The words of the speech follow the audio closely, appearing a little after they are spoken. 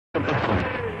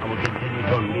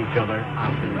each other.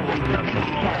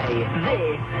 Okay, this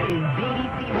is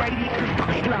BBC Radio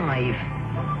Live.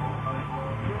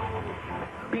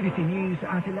 BBC News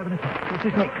at 11 o'clock.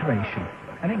 This is Nick Creation.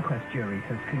 An inquest jury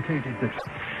has concluded that...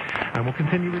 And we'll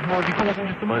continue with more of your calls in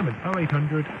just a moment.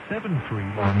 0800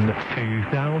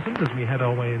 731 2000 as we head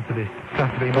our way into this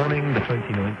Saturday morning, the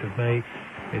 29th of May.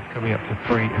 It's coming up to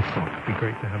 3 o'clock. It'd be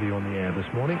great to have you on the air this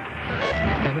morning.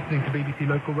 You're listening to BBC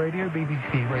Local Radio,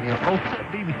 BBC Radio Ulster,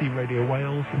 BBC Radio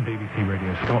Wales and BBC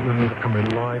Radio Scotland. And we're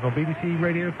live on BBC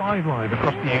Radio 5 Live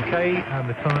across the UK, and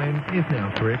the time is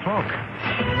now 3 o'clock.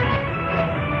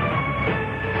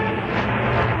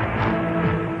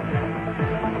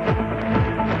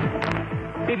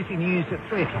 BBC News at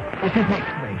 3 o'clock. This is Nick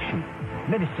Creation.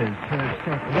 Ministers have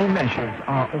said all measures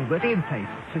are already in place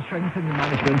to strengthen the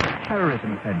management of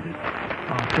terrorism offenders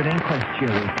after an inquest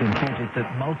jury concluded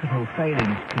that multiple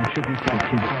failings contributed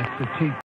to deaths of 2